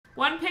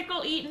1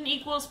 pickle eaten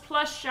equals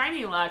plus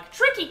shiny luck.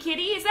 Tricky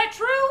kitty, is that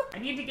true? I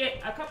need to get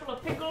a couple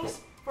of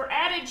pickles for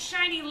added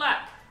shiny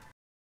luck.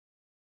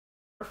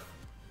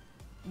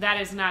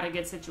 That is not a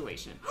good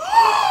situation.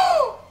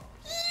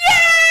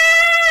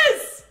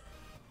 Yes!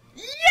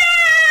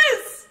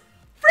 Yes!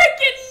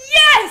 Freaking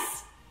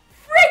yes!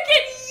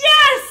 Freaking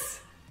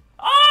yes!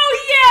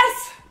 Oh,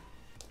 yes!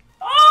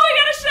 Oh, I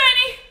got a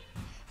shiny!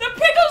 The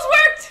pickles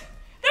worked!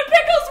 The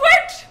pickles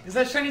worked! Is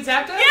that shiny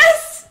Zapdos?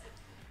 Yes!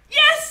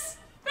 Yes!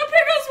 The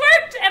pickles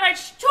worked! And I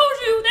told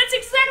you, that's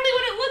exactly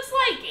what it looks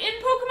like in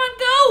Pokemon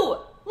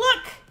Go!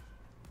 Look!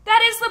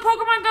 That is the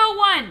Pokemon Go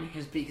one!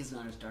 His beak is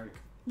not as dark.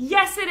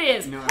 Yes, it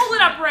is! No, Pull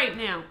it up right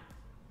now.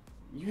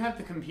 You have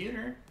the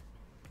computer.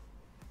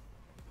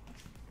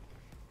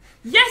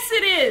 Yes,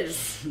 it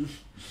is!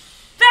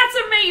 That's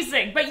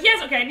amazing! But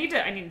yes, okay,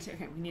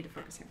 okay, we need to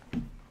focus here.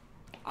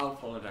 I'll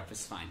pull it up,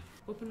 it's fine.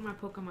 Open my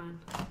Pokemon.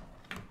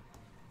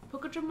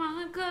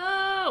 Pokemon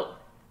Go!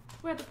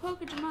 Where the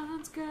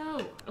Pokemons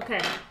go.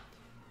 Okay.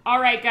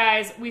 Alright,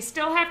 guys. We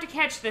still have to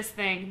catch this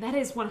thing. That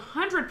is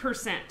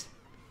 100%.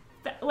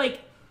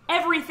 Like,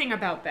 everything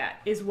about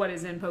that is what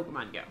is in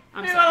Pokemon Go.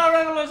 I'm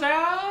sorry.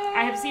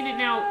 I have seen it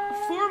now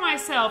for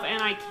myself,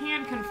 and I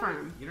can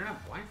confirm. You don't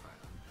have Wi-Fi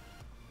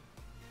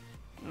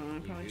Oh, I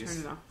probably turned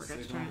it off. Forgot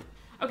to turn it.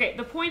 Okay,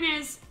 the point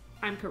is,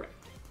 I'm correct.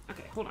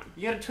 Okay, hold on.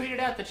 You gotta tweet it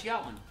out that you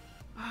got one.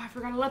 Oh, I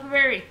forgot a Lepa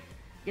Berry.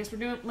 Guess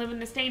we're living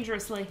this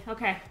dangerously.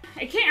 Okay.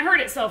 It can't hurt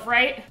itself,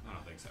 right? I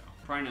don't think so.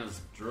 Probably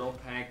knows Drill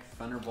Peck,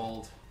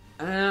 Thunderbolt.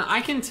 I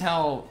can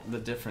tell the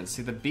difference.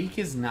 See, the beak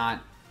is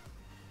not,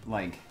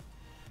 like...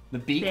 The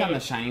beak on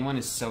the shiny one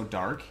is so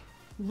dark.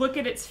 Look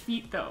at its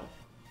feet, though.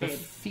 The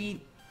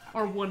feet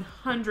are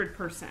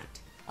 100%.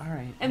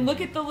 Alright. And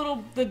look at the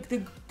little,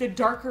 the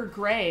darker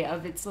gray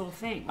of its little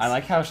things. I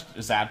like how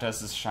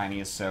Zapdos' shiny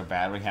is so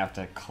bad, we have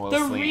to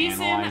closely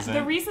analyze it.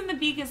 The reason the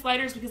beak is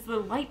lighter is because the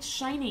light's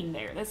shining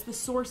there. That's the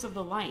source of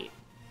the light.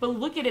 But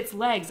look at its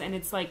legs, and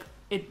it's like,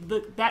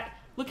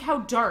 look how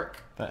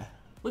dark.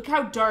 Look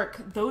how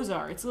dark those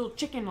are. It's little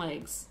chicken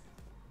legs.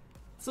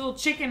 It's little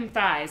chicken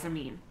thighs, I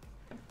mean.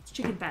 It's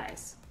chicken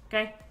thighs,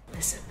 okay?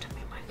 Listen to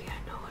me, Mikey, I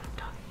know what I'm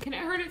talking about. Can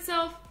it hurt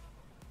itself?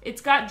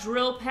 It's got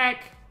Drill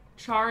Peck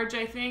Charge,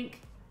 I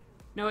think.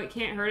 No, it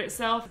can't hurt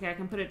itself. Okay, I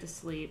can put it to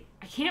sleep.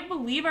 I can't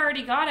believe I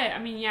already got it. I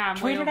mean, yeah,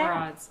 I'm way over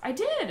odds. I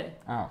did.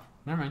 Oh,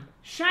 never mind.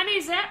 Shiny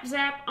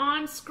Zap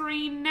on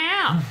screen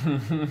now.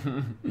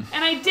 And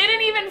I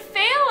didn't even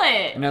fail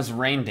it. And it was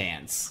Rain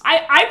Dance.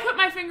 I put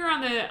my finger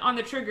on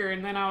the trigger,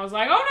 and then I was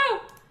like, oh no.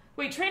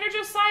 Wait, Trainer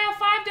Josiah,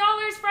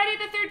 $5. Friday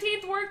the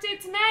 13th worked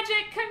its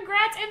magic.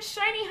 Congrats and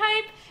shiny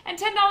hype. And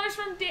 $10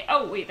 from Dave.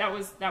 Oh wait, that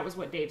was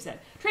what Dave said.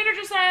 Trainer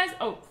Josiah's.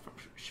 Oh.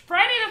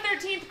 Friday the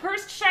 13th,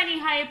 cursed shiny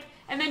hype,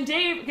 and then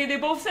Dave, okay, they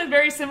both said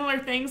very similar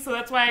things, so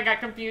that's why I got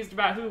confused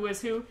about who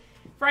was who.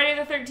 Friday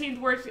the 13th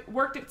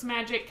worked its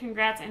magic,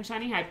 congrats, and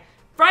shiny hype.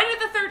 Friday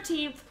the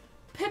 13th,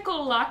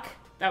 pickle luck,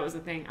 that was the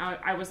thing.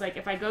 I was like,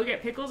 if I go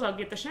get pickles, I'll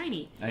get the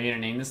shiny. Are you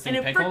gonna name this thing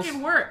Pickles? And it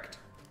freaking worked.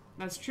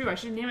 That's true, I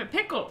should name it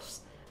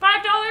Pickles.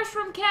 $5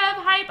 from Kev,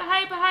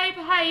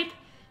 hype.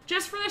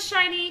 Just for the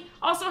shiny.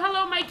 Also,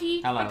 hello,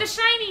 Mikey. Hello. With the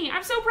shiny.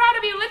 I'm so proud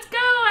of you. Let's go.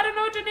 I don't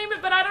know what to name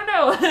it, but I don't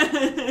know.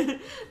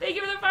 Thank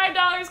you for the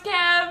 $5,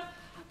 Kev.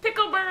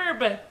 Pickle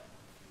Burb.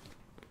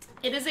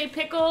 It is a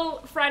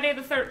pickle Friday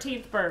the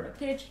 13th burb.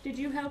 Pidge, did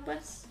you help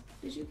us?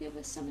 Did you give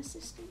us some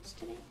assistance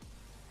today?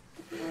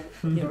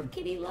 With your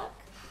kitty luck?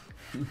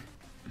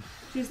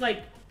 She's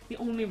like, the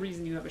only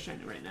reason you have a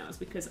shiny right now is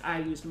because I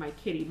used my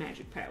kitty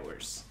magic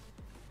powers.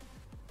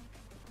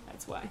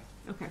 That's why.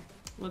 Okay,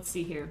 let's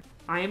see here.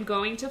 I am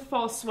going to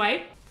false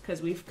swipe,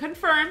 because we've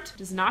confirmed,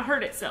 does not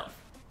hurt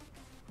itself.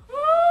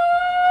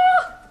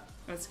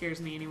 That scares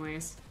me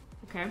anyways.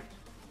 Okay,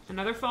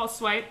 another false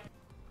swipe.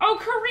 Oh,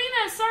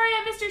 Karina, sorry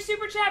I missed your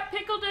super chat.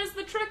 Pickle does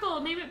the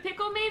trickle. Name it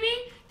Pickle, maybe?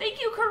 Thank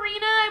you,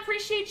 Karina. I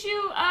appreciate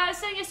you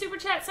sending a super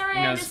chat. Sorry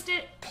I missed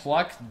it.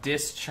 Pluck,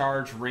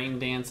 Discharge, Rain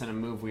Dance, and a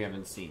move we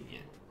haven't seen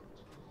yet.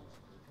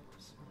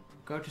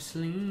 Go to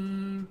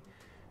sleep.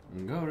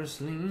 Go to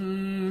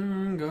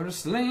sleep,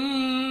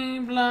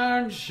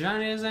 large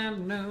shiny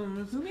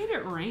Zapdos. Who made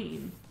it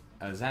rain?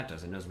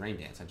 Zapdos, it knows Rain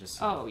Dance. I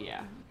just. Oh,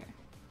 yeah, okay.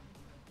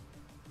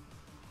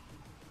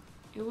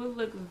 It would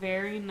look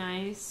very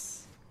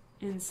nice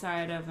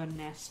inside of a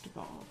nest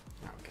ball.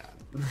 Oh, God.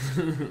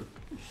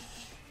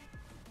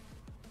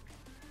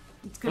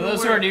 For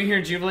those work. who are new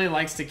here, Jubilee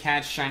likes to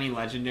catch shiny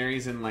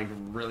legendaries in, like,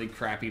 really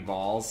crappy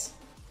balls.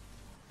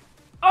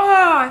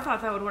 Oh, I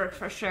thought that would work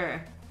for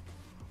sure.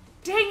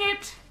 Dang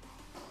it!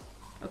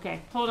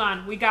 Okay, hold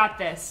on. We got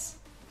this.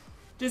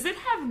 Does it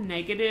have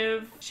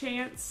negative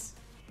chance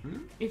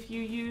if you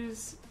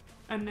use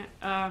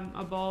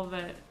a ball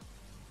that,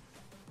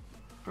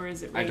 or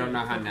is it? I don't know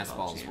how nest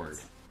balls work.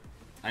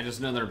 I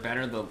just know they're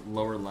better the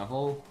lower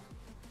level.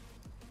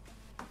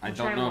 I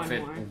don't know if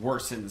it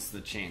worsens the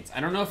chance.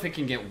 I don't know if it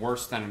can get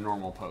worse than a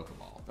normal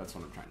Pokeball. That's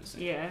what I'm trying to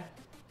say. Yeah.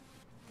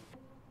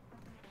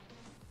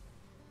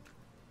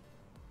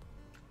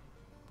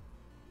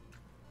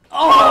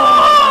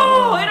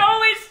 Oh! It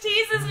always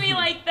teases me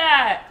like that.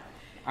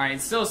 Alright,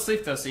 it's still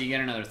asleep though, so you get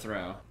another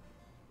throw.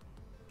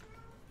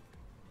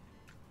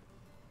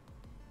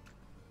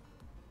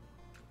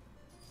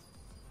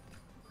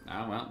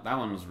 Oh, well, that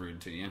one was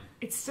rude to you.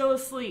 It's still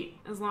asleep.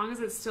 As long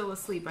as it's still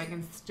asleep, I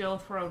can still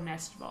throw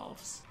nest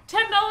balls.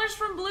 $10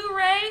 from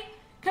Blu-ray.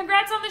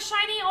 Congrats on the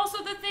shiny.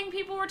 Also, the thing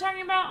people were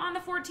talking about on the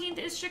 14th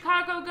is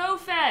Chicago Go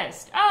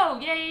Fest.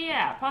 Oh,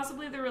 yeah.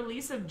 Possibly the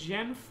release of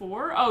Gen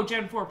 4. Oh,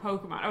 Gen 4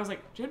 Pokemon. I was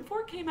like, Gen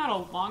 4 came out a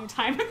long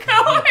time ago when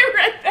I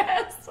read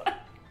this.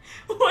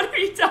 What are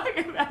you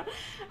talking about?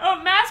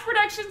 Oh, mass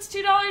production's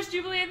 $2.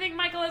 Jubilee, I think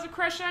Michael has a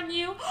crush on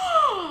you.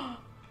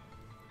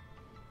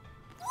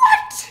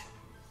 What?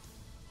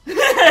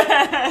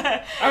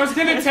 I was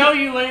gonna tell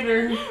you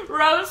later.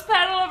 Rose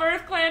Petal of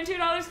Earth Clan,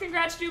 $2.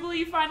 Congrats, Jubilee,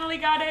 you finally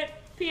got it.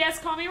 P.S.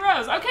 Call me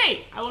Rose.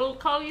 Okay, I will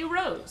call you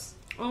Rose.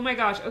 Oh my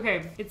gosh,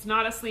 okay. It's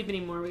not asleep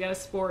anymore. We gotta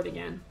spore it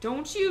again.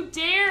 Don't you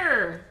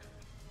dare!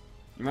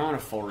 You might want a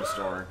full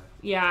restore.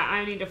 Yeah,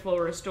 I need a full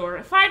restore.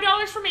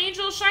 $5 from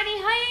Angel,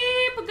 shiny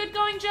hype! Good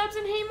going, Jubs,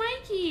 and hey,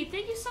 Mikey.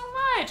 Thank you so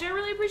much. I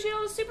really appreciate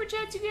all the super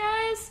chats, you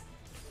guys.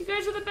 You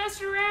guys are the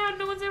best around.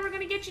 No one's ever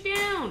gonna get you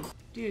down.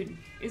 Dude,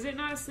 is it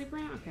not asleep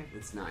right now? Okay.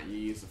 It's not. You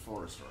use the full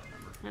restore,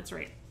 remember? That's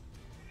right.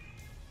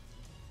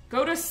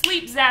 Go to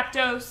sleep,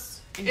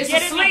 Zapdos. And It's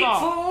get asleep, in the ball.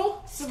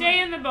 fool!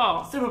 Stay in the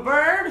ball. Stupid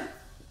bird!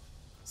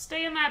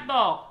 Stay in that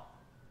ball.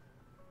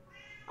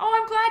 Oh,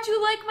 I'm glad you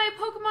like my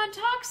Pokemon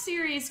Talk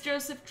series,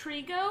 Joseph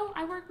Trigo.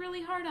 I work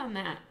really hard on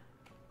that.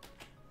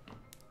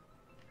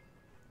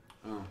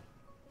 Oh.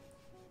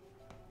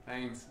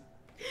 Thanks.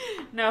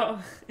 No,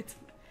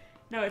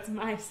 it's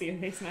my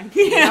series, Mike. No,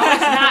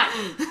 it's not.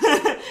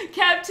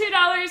 Kev,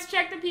 $2.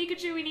 Check the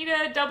Pikachu. We need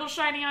a double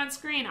shiny on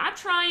screen. I'm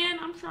trying.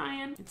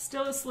 It's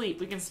still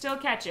asleep. We can still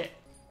catch it.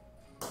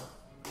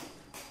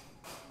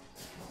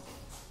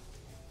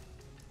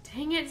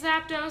 Dang it,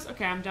 Zapdos.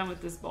 Okay, I'm done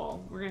with this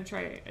ball. We're going to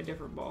try a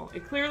different ball.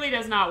 It clearly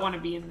does not want to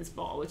be in this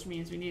ball, which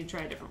means we need to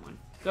try a different one.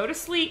 Go to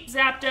sleep,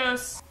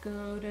 Zapdos.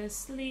 Go to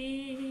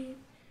sleep.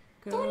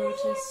 Go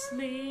to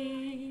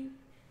sleep.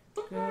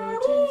 Go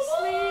to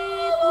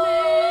sleep,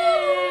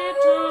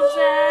 little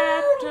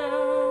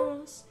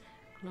Zapdos.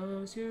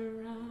 Close your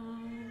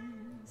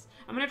eyes.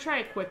 I'm going to try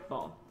a quick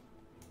ball.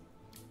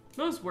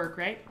 Those work,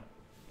 right?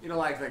 You don't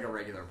like a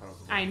regular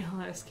Pokemon. I know,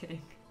 I was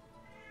kidding.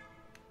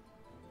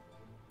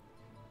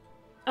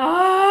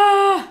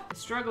 Ah! The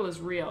struggle is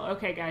real.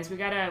 Okay, guys, we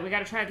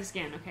gotta try this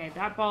again. Okay,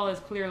 that ball is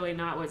clearly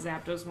not what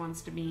Zapdos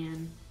wants to be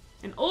in.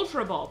 An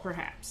Ultra Ball,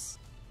 perhaps.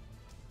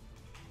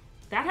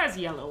 That has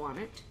yellow on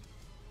it.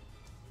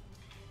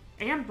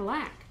 And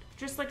black,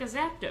 just like a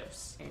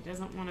Zapdos. Okay, it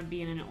doesn't want to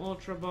be in an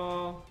Ultra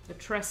Ball. The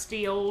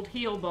trusty old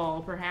Heal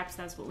Ball, perhaps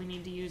that's what we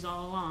need to use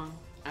all along.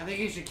 I think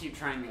you should keep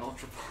trying the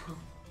Ultra Ball.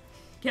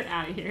 Get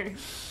out of here.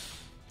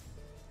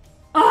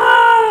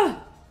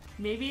 Ah!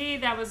 Maybe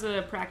that was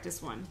a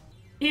practice one.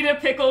 Eat a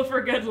pickle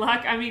for good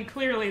luck. I mean,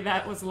 clearly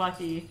that was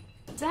lucky.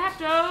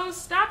 Zapdos,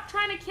 stop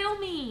trying to kill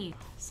me.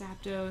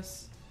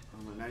 Zapdos.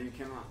 Oh, now you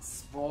cannot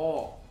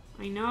spore.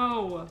 I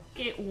know.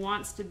 It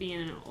wants to be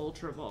in an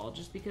Ultra Ball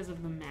just because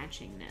of the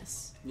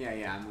matchingness.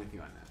 Yeah, I'm with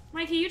you on that.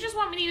 Mikey, you just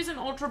want me to use an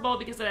Ultra Ball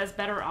because it has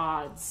better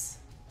odds.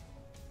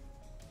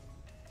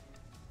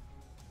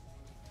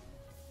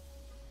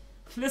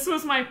 This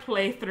was my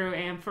playthrough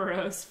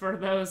Ampharos for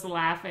those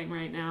laughing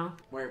right now.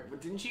 Wait,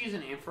 didn't you use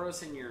an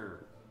Ampharos in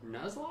your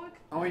Nuzlocke?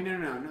 Oh wait,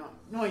 no,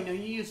 you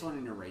used one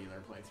in your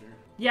regular playthrough.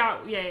 Yeah.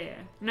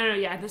 No,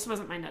 this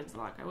wasn't my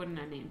Nuzlocke. I wouldn't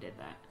have named it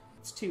that.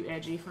 It's too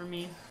edgy for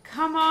me.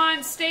 Come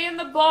on, stay in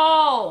the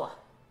ball!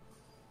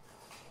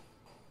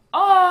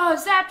 Oh,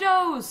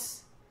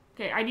 Zapdos!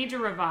 Okay, I need to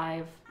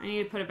revive. I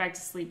need to put it back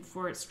to sleep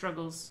before it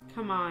struggles.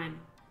 Come on.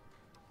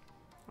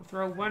 I'll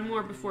throw one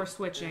more before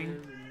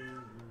switching.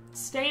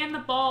 Stay in the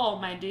ball,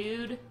 my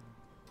dude.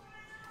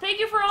 Thank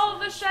you for all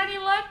of the Shiny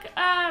Luck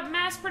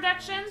mass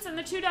productions and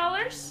the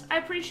 $2. I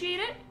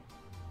appreciate it.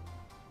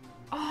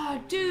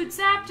 Oh, dude,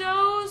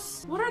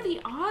 Zapdos. What are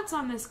the odds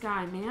on this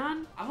guy,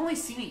 man? I've only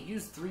seen it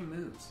use 3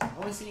 moves. I've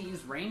only seen it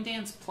use Rain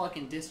Dance, Pluck,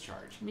 and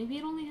Discharge. Maybe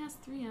it only has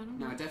 3, I don't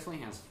know. No, it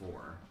definitely has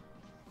 4.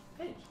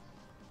 Paige.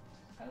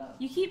 Hello.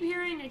 You keep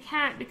hearing a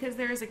cat because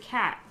there is a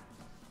cat.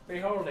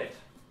 Behold it.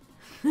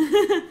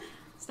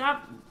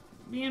 Stop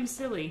being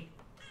silly.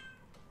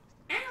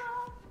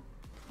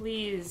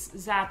 Please,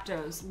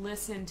 Zapdos,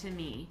 listen to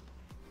me.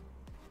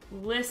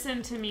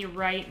 Listen to me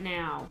right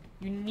now.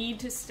 You need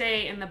to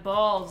stay in the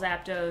ball,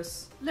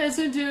 Zapdos.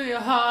 Listen to your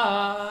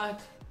heart.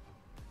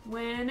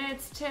 When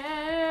it's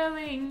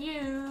telling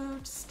you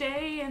to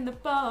stay in the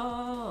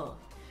ball,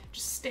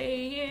 just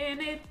stay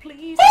in it,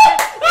 please.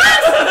 Yes!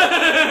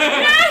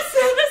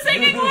 The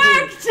singing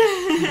worked!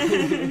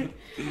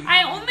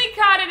 I only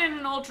caught it in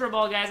an Ultra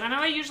Ball, guys. I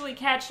know I usually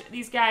catch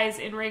these guys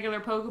in regular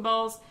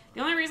Pokeballs. The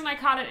only reason I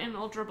caught it in an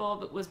Ultra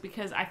Ball was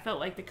because I felt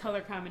like the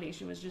color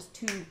combination was just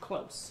too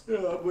close.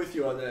 Yeah, I'm with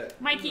you on that.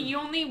 Mikey, you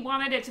only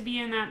wanted it to be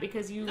in that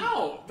because you...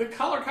 No, the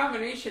color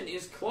combination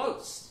is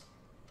close.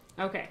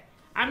 Okay.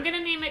 I'm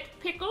gonna name it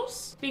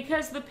Pickles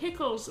because the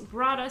pickles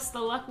brought us the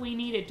luck we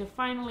needed to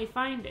finally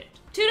find it.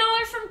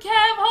 $2 from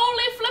Kev.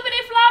 Holy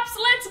flippity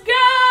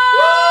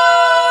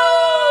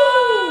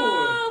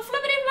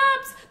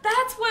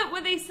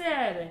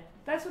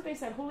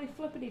said holy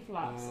flippity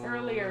flops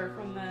earlier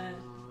from the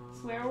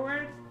swear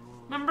word.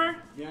 Remember?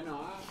 Yeah, no,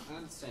 I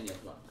understand your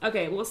plug.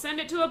 Okay, we'll send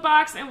it to a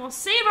box and we'll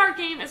save our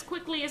game as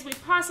quickly as we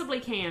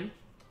possibly can.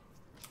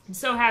 I'm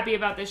so happy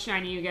about this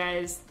shiny, you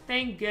guys.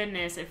 Thank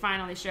goodness it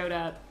finally showed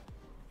up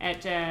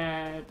at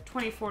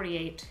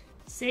 2048.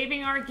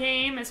 Saving our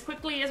game as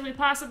quickly as we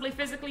possibly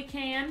physically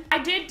can. I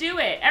did do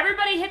it.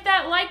 Everybody hit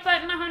that like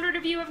button. 100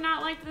 of you have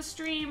not liked the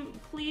stream.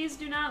 Please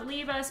do not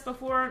leave us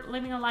before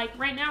leaving a like.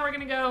 Right now we're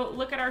gonna go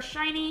look at our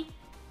shiny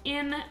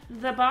in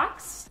the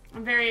box.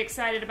 I'm very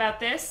excited about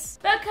this.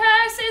 The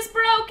curse is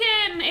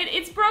broken!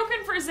 It's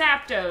broken for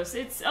Zapdos.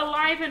 It's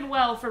alive and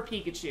well for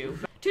Pikachu.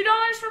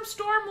 $2 from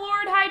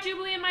Stormlord. Hi,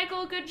 Jubilee and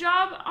Michael. Good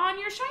job on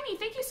your shiny.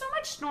 Thank you so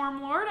much,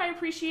 Stormlord. I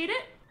appreciate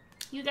it.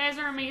 You guys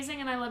are amazing,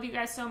 and I love you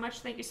guys so much.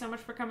 Thank you so much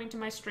for coming to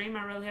my stream.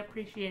 I really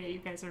appreciate it. You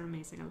guys are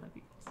amazing. I love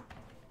you guys.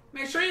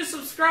 Make sure you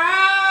subscribe!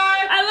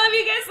 I love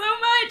you guys so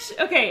much!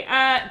 Okay,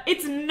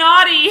 it's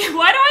naughty.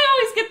 Why do I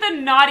always get the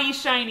naughty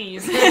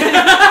shinies?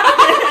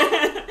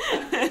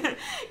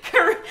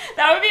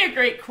 That would be a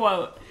great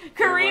quote.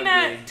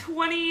 Karina,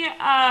 20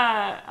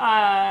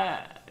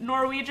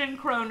 Norwegian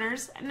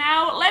kroners.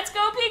 Now, let's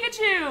go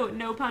Pikachu!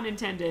 No pun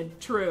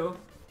intended. True.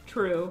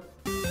 True.